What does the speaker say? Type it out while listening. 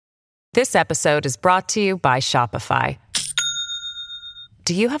This episode is brought to you by Shopify.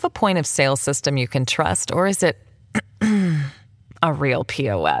 Do you have a point of sale system you can trust, or is it a real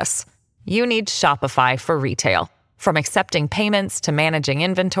POS? You need Shopify for retail. From accepting payments to managing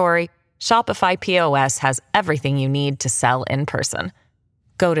inventory, Shopify POS has everything you need to sell in person.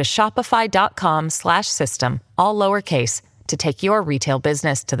 Go to shopify.com/system, all lowercase, to take your retail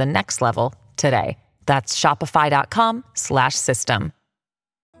business to the next level today. That's shopify.com/system.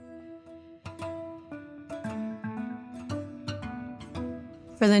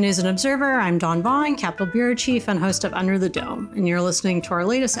 For the News and Observer, I'm Dawn Vaughn, Capitol Bureau Chief and host of Under the Dome, and you're listening to our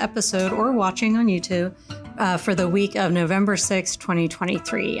latest episode or watching on YouTube for the week of November 6,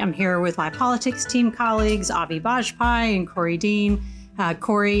 2023. I'm here with my politics team colleagues, Avi Bajpai and Corey Dean.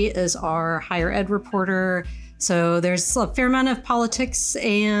 Corey is our higher ed reporter, so there's a fair amount of politics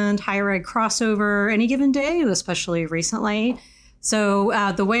and higher ed crossover any given day, especially recently. So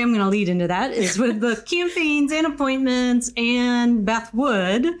the way I'm going to lead into that is with the campaigns and appointments and Beth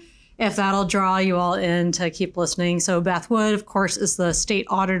Wood, if that'll draw you all in to keep listening. So Beth Wood, of course, is the state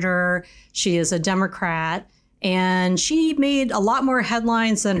auditor. She is a Democrat, and she made a lot more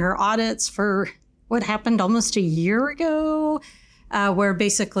headlines than her audits for what happened almost a year ago, where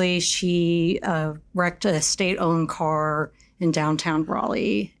basically she wrecked a state-owned car in downtown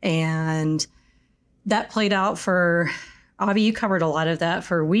Raleigh. And that played out for... Avi, you covered a lot of that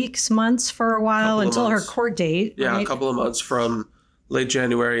for weeks, months, for a while, until her court date. Yeah, right? A couple of months from late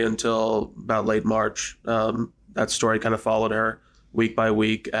January until about late March. That story kind of followed her week by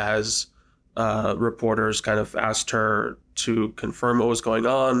week as reporters kind of asked her to confirm what was going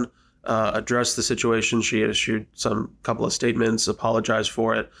on, address the situation. She issued couple of statements, apologized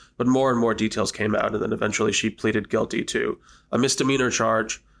for it, but more and more details came out. And then eventually she pleaded guilty to a misdemeanor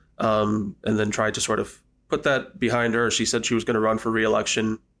charge, and then tried to sort of put that behind her. She said she was going to run for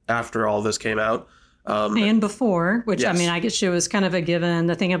re-election after all this came out. And before, which, yes. I mean, I guess she was kind of a given.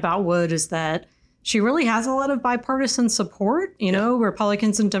 The thing about Wood is that she really has a lot of bipartisan support. You know,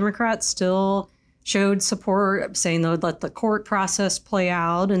 Republicans and Democrats still showed support, saying they would let the court process play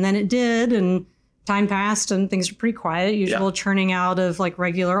out. And then it did, and time passed, and things were pretty quiet, usual churning out of like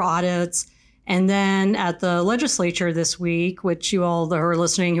regular audits. And then at the legislature this week, which you all that are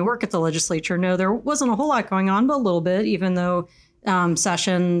listening who work at the legislature know there wasn't a whole lot going on, but a little bit, even though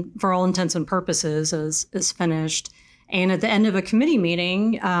session, for all intents and purposes, is finished. And at the end of a committee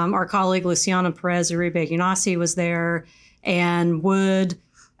meeting, our colleague Luciana Perez Uribe Ganassi was there, and Wood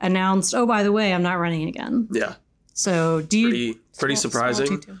announced, oh, by the way, I'm not running again. Yeah. So do you... Pretty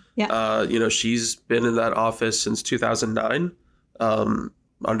surprising. Yeah. She's been in that office since 2009.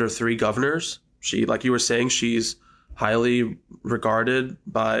 Under 3 governors. She, like you were saying, she's highly regarded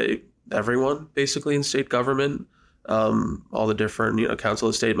by everyone, basically, in state government, all the different, council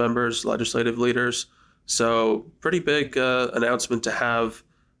of state members, legislative leaders. So pretty big announcement to have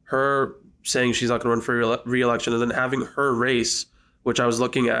her saying she's not going to run for re-election, and then having her race, which I was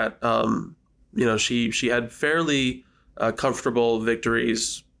looking at, she had fairly comfortable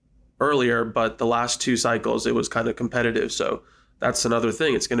victories earlier, but the last 2 cycles, it was kind of competitive. So that's another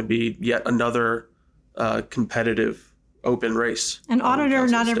thing. It's going to be yet another competitive open race. An auditor,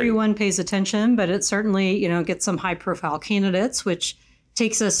 not everyone pays attention, but it certainly, gets some high profile candidates, which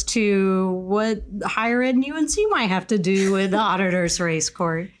takes us to what higher ed and UNC might have to do with the auditor's race,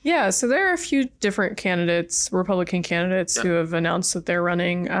 Corey. Yeah, so there are a few different candidates, Republican candidates, who have announced that they're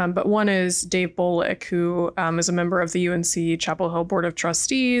running. But one is Dave Bolick, who is a member of the UNC Chapel Hill Board of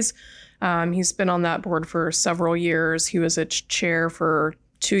Trustees. He's been on that board for several years. He was its chair for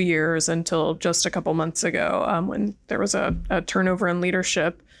 2 years until just a couple months ago, when there was a turnover in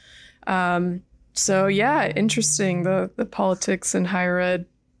leadership. So yeah, interesting. The politics and higher ed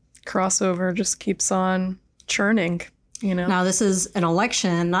crossover just keeps on churning. Now, this is an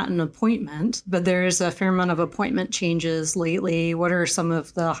election, not an appointment, but there's a fair amount of appointment changes lately. What are some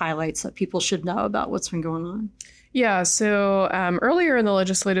of the highlights that people should know about what's been going on? Yeah, so earlier in the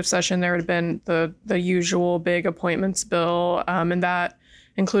legislative session, there had been the usual big appointments bill, and that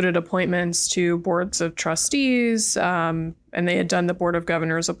included appointments to boards of trustees, and they had done the Board of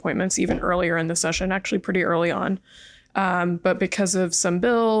Governors appointments even earlier in the session, actually pretty early on. But because of some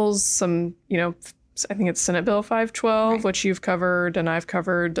bills, I think it's Senate Bill 512, right, which you've covered and I've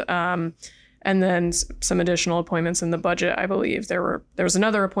covered, and then some additional appointments in the budget, I believe. There was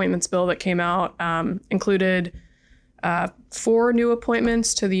another appointments bill that came out, included 4 new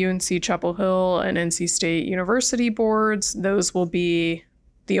appointments to the UNC Chapel Hill and NC State University boards. Those will be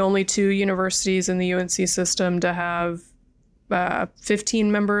the only 2 universities in the UNC system to have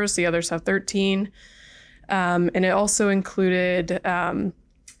 15 members. The others have 13. And it also included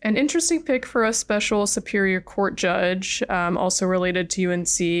An interesting pick for a special Superior Court judge, also related to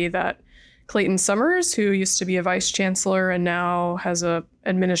UNC, that Clayton Summers, who used to be a vice chancellor and now has a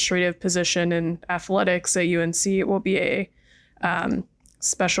administrative position in athletics at UNC, will be a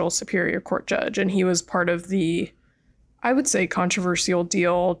special Superior Court judge. And he was part of the, I would say, controversial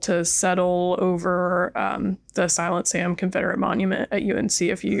deal to settle over the Silent Sam Confederate Monument at UNC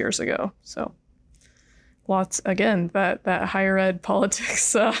a few years ago. So lots, again, that higher ed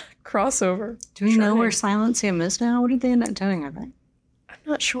politics crossover. Do we know where Silent Sam is now? What did they end up doing with it? I'm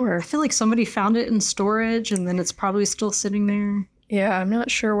not sure. I feel like somebody found it in storage and then it's probably still sitting there. Yeah, I'm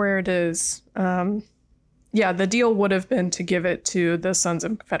not sure where it is. Yeah, the deal would have been to give it to the Sons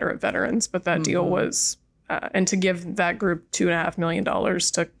of Confederate Veterans, but that deal was, and to give that group $2.5 million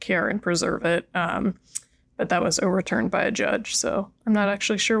to care and preserve it. But that was overturned by a judge, so I'm not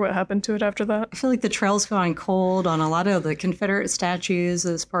actually sure what happened to it after that. I feel like the trail's gone cold on a lot of the Confederate statues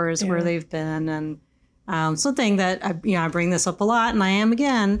as far as where they've been. And something that, I bring this up a lot, and I am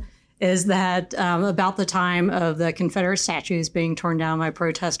again, is that about the time of the Confederate statues being torn down by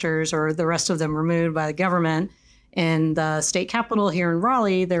protesters or the rest of them removed by the government in the state capitol here in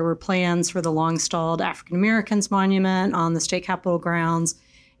Raleigh, there were plans for the long-stalled African Americans monument on the state capitol grounds.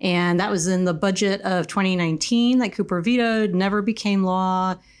 And that was in the budget of 2019 that Cooper vetoed, never became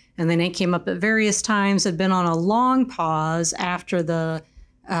law. And then it came up at various times, had been on a long pause after the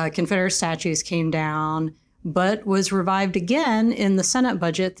Confederate statues came down, but was revived again in the Senate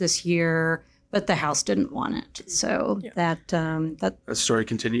budget this year, but the House didn't want it. So that story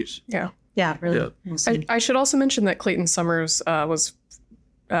continues. Yeah, really. Yeah. I should also mention that Clayton Summers was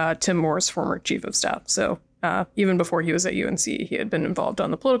Tim Moore's former chief of staff. So even before he was at UNC, he had been involved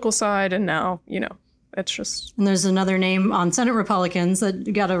on the political side, and now, it's just... And there's another name on Senate Republicans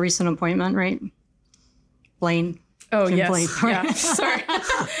that got a recent appointment, right? Blaine. Oh, Jim yes. Blaine. Yeah, sorry.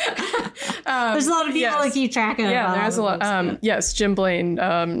 There's a lot of people to keep track of. Yeah, there's a lot. Yes, Jim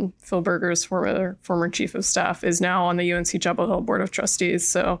Blaine, Phil Berger's former chief of staff, is now on the UNC Chapel Hill Board of Trustees.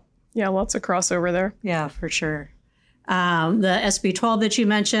 So, yeah, lots of crossover there. Yeah, for sure. The SB 12 that you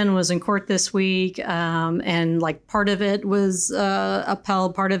mentioned was in court this week, and part of it was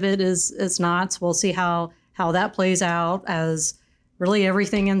upheld, part of it is not. So we'll see how that plays out as really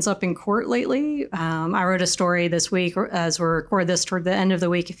everything ends up in court lately. I wrote a story this week as we record this toward the end of the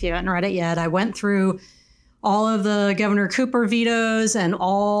week. If you haven't read it yet, I went through all of the Governor Cooper vetoes and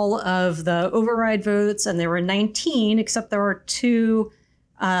all of the override votes, and there were 19, except there were 2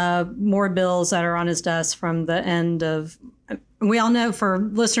 more bills that are on his desk from the end of, we all know, for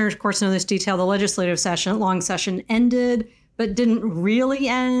listeners, of course, know this detail, the legislative session, long session ended, but didn't really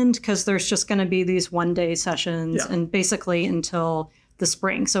end because there's just going to be these one-day sessions and basically until the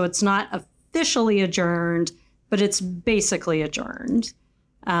spring. So it's not officially adjourned, but it's basically adjourned.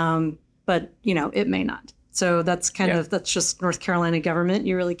 But, it may not. So that's that's just North Carolina government.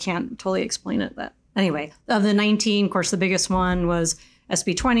 You really can't totally explain it. That anyway, of the 19, of course, the biggest one was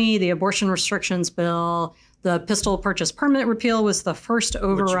SB 20, the abortion restrictions bill. The pistol purchase permit repeal was the first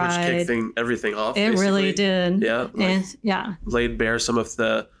override. Which kicked everything off. It basically. Really did. Yeah. Laid bare some of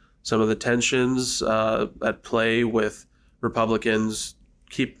the tensions at play with Republicans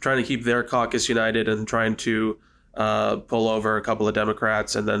trying to keep their caucus united and trying to pull over a couple of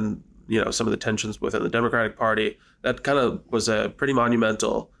Democrats, and then some of the tensions within the Democratic Party. That kind of was a pretty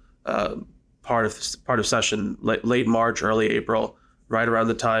monumental part of session, late March, early April, right around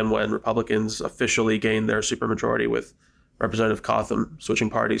the time when Republicans officially gained their supermajority with Representative Cotham switching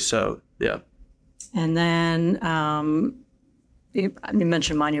parties. So, yeah. And then you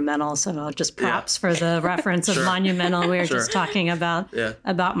mentioned monumental, so just props for the reference of monumental. We were just talking about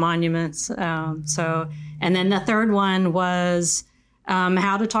monuments. And then the third one was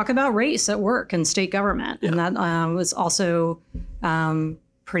how to talk about race at work and state government. Yeah. And that was also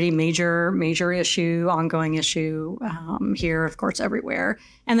pretty major issue, ongoing issue here, of course, everywhere.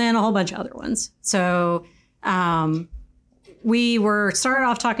 And then a whole bunch of other ones. So we started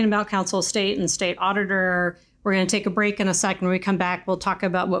off talking about Council of State and State Auditor. We're going to take a break in a second. When we come back, we'll talk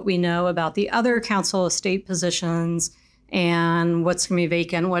about what we know about the other Council of State positions and what's going to be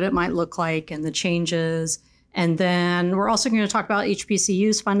vacant, what it might look like, and the changes. And then we're also going to talk about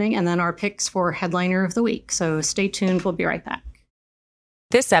HBCU's funding and then our picks for Headliner of the Week. So stay tuned. We'll be right back.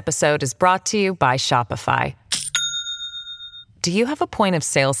 This episode is brought to you by Shopify. Do you have a point of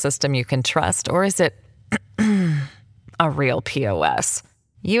sale system you can trust, or is it a real POS?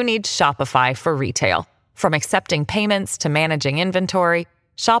 You need Shopify for retail. From accepting payments to managing inventory,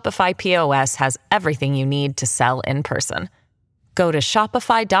 Shopify POS has everything you need to sell in person. Go to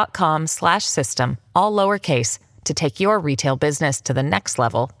shopify.com/system, all lowercase, to take your retail business to the next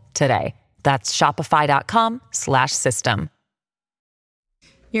level today. That's shopify.com/system.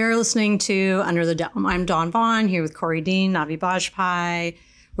 You're listening to Under the Dome. I'm Dawn Vaughn here with Corey Dean, Navi Bajpai.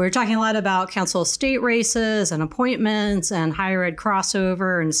 We're talking a lot about council of state races and appointments and higher ed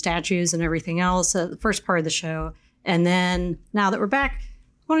crossover and statues and everything else at the first part of the show. And then now that we're back,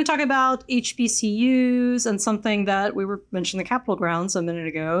 I want to talk about HBCUs and something that we were mentioning the Capitol grounds a minute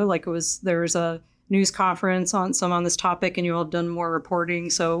ago. There was a news conference on this topic, and you all have done more reporting.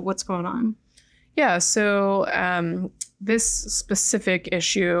 So what's going on? Yeah, so this specific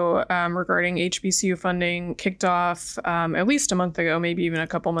issue regarding HBCU funding kicked off at least a month ago, maybe even a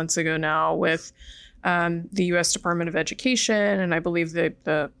couple months ago now, with the U.S. Department of Education and I believe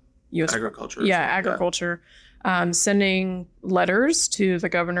the U.S. Agriculture. Yeah, agriculture. Sending letters to the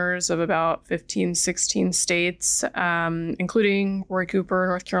governors of about 15, 16 states, including Roy Cooper,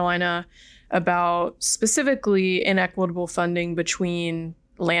 North Carolina, about specifically inequitable funding between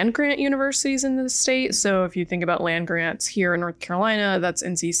land grant universities in the state. So if you think about land grants here in North Carolina, that's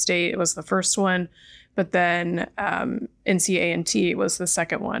NC State. It was the first one. But then NC-A&T was the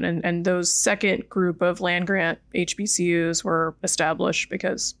second one. And those second group of land grant HBCUs were established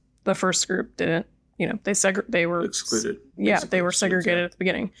because the first group didn't. They were excluded. Yeah, they were segregated at the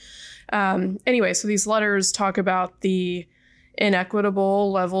beginning. Anyway, so these letters talk about the inequitable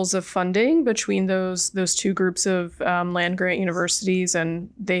levels of funding between those two groups of land grant universities,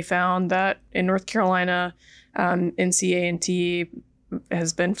 and they found that in North Carolina, NC-A&T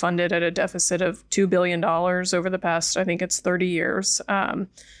has been funded at a deficit of $2 billion over the past, I think it's 30 years.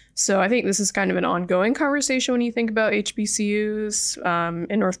 So I think this is kind of an ongoing conversation when you think about HBCUs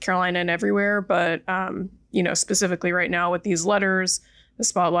in North Carolina and everywhere. But, specifically right now with these letters, the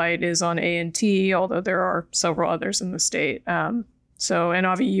spotlight is on A&T, although there are several others in the state. And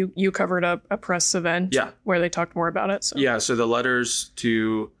Avi, you covered a press event where they talked more about it. So the letters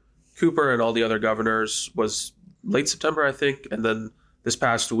to Cooper and all the other governors was late September, I think. And then this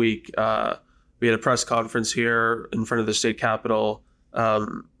past week, we had a press conference here in front of the state capitol.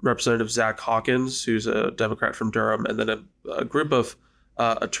 Representative Zach Hawkins, who's a Democrat from Durham, and then a group of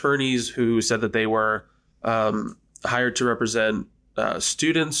attorneys who said that they were hired to represent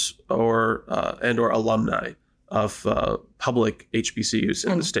students or alumni of public HBCUs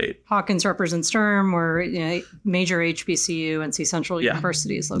in the state. Hawkins represents Durham, where major HBCU, NC Central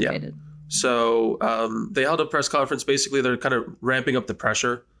University is located. Yeah. So they held a press conference. Basically, they're kind of ramping up the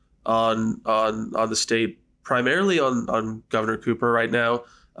pressure on the state, primarily on Governor Cooper right now.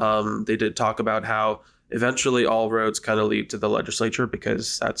 They did talk about how eventually all roads kind of lead to the legislature,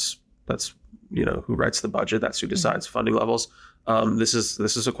 because that's who writes the budget. That's who decides funding levels. This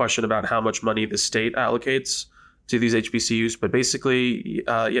is a question about how much money the state allocates to these HBCUs. But basically,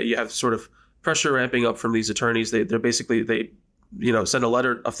 you have sort of pressure ramping up from these attorneys. They send a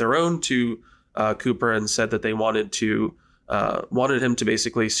letter of their own to Cooper and said that they wanted him to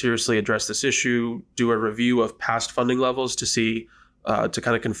basically seriously address this issue, do a review of past funding levels to see, to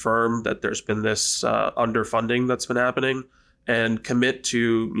kind of confirm that there's been this underfunding that's been happening, and commit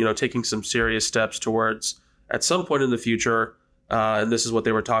to, taking some serious steps towards, at some point in the future, and this is what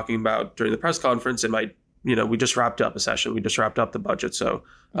they were talking about during the press conference. It might, we just wrapped up a session. We just wrapped up the budget. So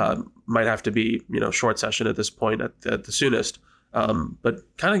might have to be, short session at this point at the soonest. But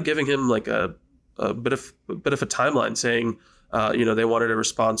kind of giving him like a bit of a timeline, saying, they wanted a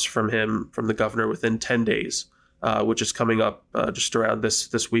response from the governor within 10 days, which is coming up just around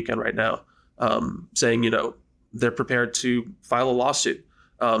this weekend right now, saying, they're prepared to file a lawsuit.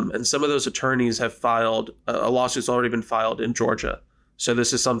 And some of those attorneys have filed, a lawsuit's already been filed in Georgia. So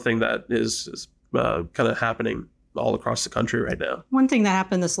this is something that is kind of happening all across the country right now. One thing that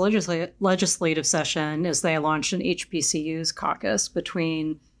happened this legislative session is they launched an HBCUs caucus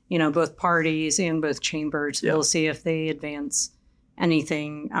between, both parties and both chambers. Yeah. We'll see if they advance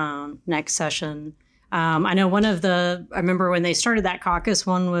anything next session. I know I remember when they started that caucus,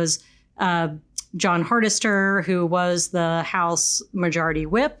 one was John Hardister, who was the House Majority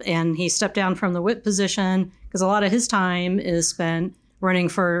Whip, and he stepped down from the whip position because a lot of his time is spent running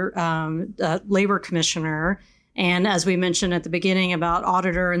for labor commissioner. And as we mentioned at the beginning about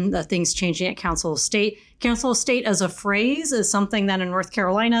auditor and the things changing at Council of State as a phrase is something that in North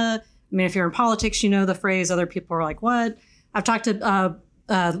Carolina, I mean, if you're in politics, the phrase. Other people are like, what? I've talked to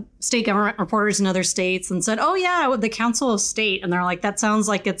state government reporters in other states and said, oh, yeah, the Council of State. And they're like, that sounds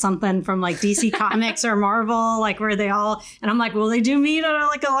like it's something from like DC Comics or Marvel, like where they all. And I'm like, well, they do meet at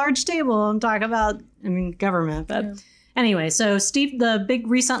like a large table and talk about, government. But anyway, so the big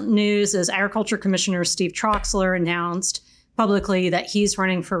recent news is Agriculture Commissioner Steve Troxler announced publicly that he's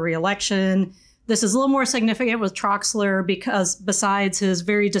running for re-election. this is a little more significant with Troxler because besides his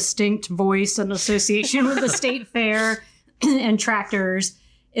very distinct voice and association with the state fair and tractors,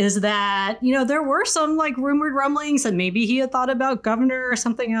 is that, there were some like rumored rumblings that maybe he had thought about governor or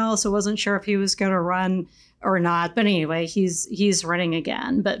something else. I wasn't sure if he was going to run or not. But anyway, he's running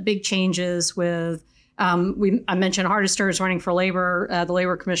again. But big changes with, I mentioned Hardister is running for Labor. The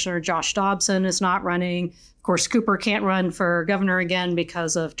Labor Commissioner, Josh Dobson, is not running. Of course, Cooper can't run for governor again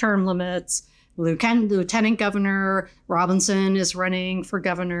because of term limits. Lieutenant Governor Robinson is running for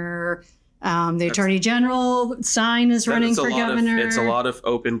governor. The Attorney General, Stein, is running for governor. It's a lot of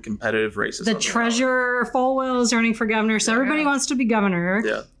open competitive races. The Treasurer, Falwell, is running for governor. So everybody wants to be governor.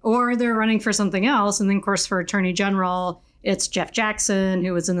 Yeah. Or they're running for something else. And then, of course, for Attorney General, it's Jeff Jackson,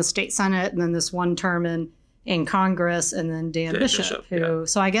 who was in the state Senate, and then this one term in Congress, and then Dan Bishop, who,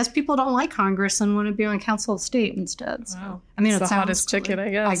 so I guess people don't like Congress and want to be on Council of State instead. So, wow. I mean, it's the hottest ticket, I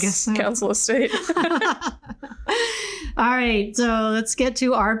guess. I guess so. Council of State. All right, so let's get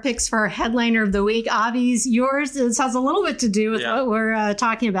to our picks for our headliner of the week. Avi's, yours, this has a little bit to do with what we're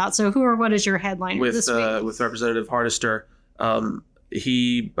talking about. So what is your headliner this week? With Representative Hardister,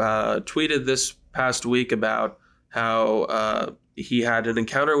 he tweeted this past week about how he had an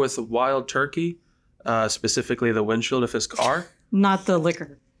encounter with a wild turkey, specifically the windshield of his car. Not the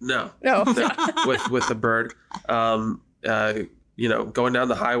liquor. No. with the bird. Going down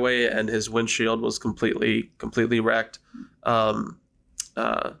the highway, and his windshield was completely wrecked. R.I.P.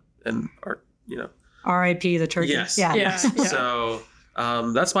 the turkey. Yes. Yeah. So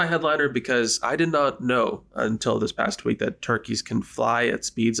that's my headliner, because I did not know until this past week that turkeys can fly at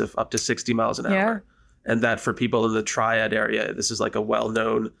speeds of up to 60 miles an hour. And that for people in the Triad area, this is like a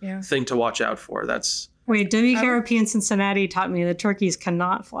well-known thing to watch out for. Wait, WKRP in Cincinnati taught me that turkeys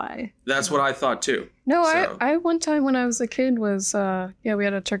cannot fly. That's what I thought too. No, so. I one time when I was a kid was, we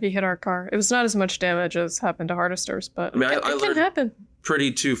had a turkey hit our car. It was not as much damage as happened to Hardister's, but it can happen.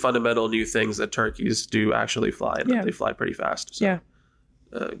 Pretty two fundamental new things that turkeys do actually fly, and that they fly pretty fast. So.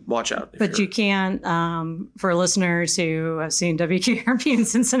 Watch out. But you can't, for listeners who have seen WKRP in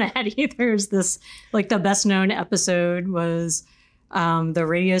Cincinnati, there's this, like the best known episode was the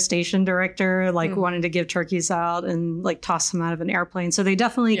radio station director wanted to give turkeys out and toss them out of an airplane. So they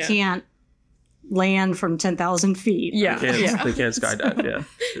definitely can't land from 10,000 feet. They can't skydive.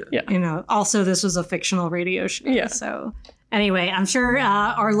 Yeah. Also this was a fictional radio show. Yeah. So anyway, I'm sure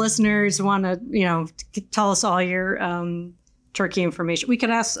our listeners want to, tell us all your, turkey information. We could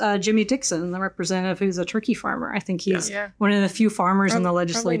ask Jimmy Dixon, the representative who's a turkey farmer. I think he's one of the few farmers in the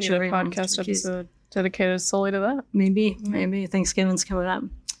legislature. Probably need a podcast episode dedicated solely to that. Maybe Thanksgiving's coming up.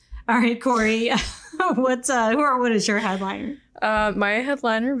 All right, Corey, what is your headliner? My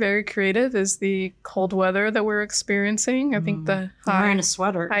headliner, very creative, is the cold weather that we're experiencing. I think I'm wearing a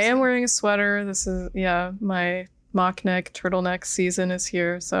sweater. I am wearing a sweater. This is my mock neck turtleneck season is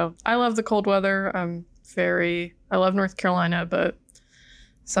here. So I love the cold weather. I love North Carolina, but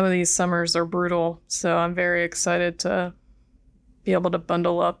some of these summers are brutal. So I'm very excited to be able to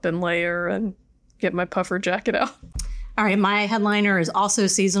bundle up and layer and get my puffer jacket out. All right, my headliner is also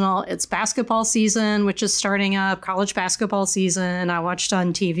seasonal. It's basketball season, which is starting up, college basketball season. I watched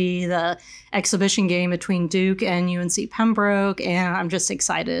on TV the exhibition game between Duke and UNC Pembroke, and I'm just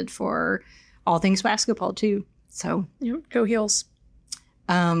excited for all things basketball too. So go Heels.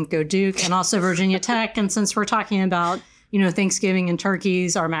 Go Duke, and also Virginia Tech. And since we're talking about, Thanksgiving and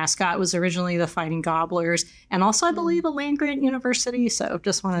turkeys, our mascot was originally the Fighting Gobblers, and also, I believe, a land-grant university. So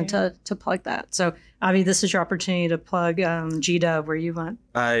just wanted to plug that. So, Avi, this is your opportunity to plug GW where you want.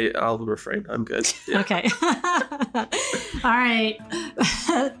 I'll refrain. I'm good. Yeah. Okay. All right.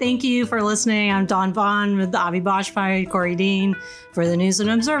 Thank you for listening. I'm Dawn Vaughn with Avi Bajpai, Corey Dean for the News and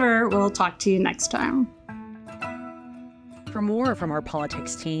Observer. We'll talk to you next time. For more from our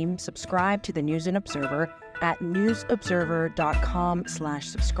politics team, subscribe to the News and Observer at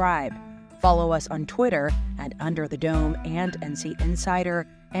newsobserver.com/subscribe. Follow us on Twitter at Under the Dome and NC Insider,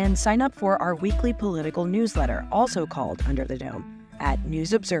 and sign up for our weekly political newsletter, also called Under the Dome, at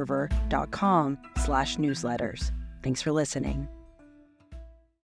newsobserver.com/newsletters. Thanks for listening.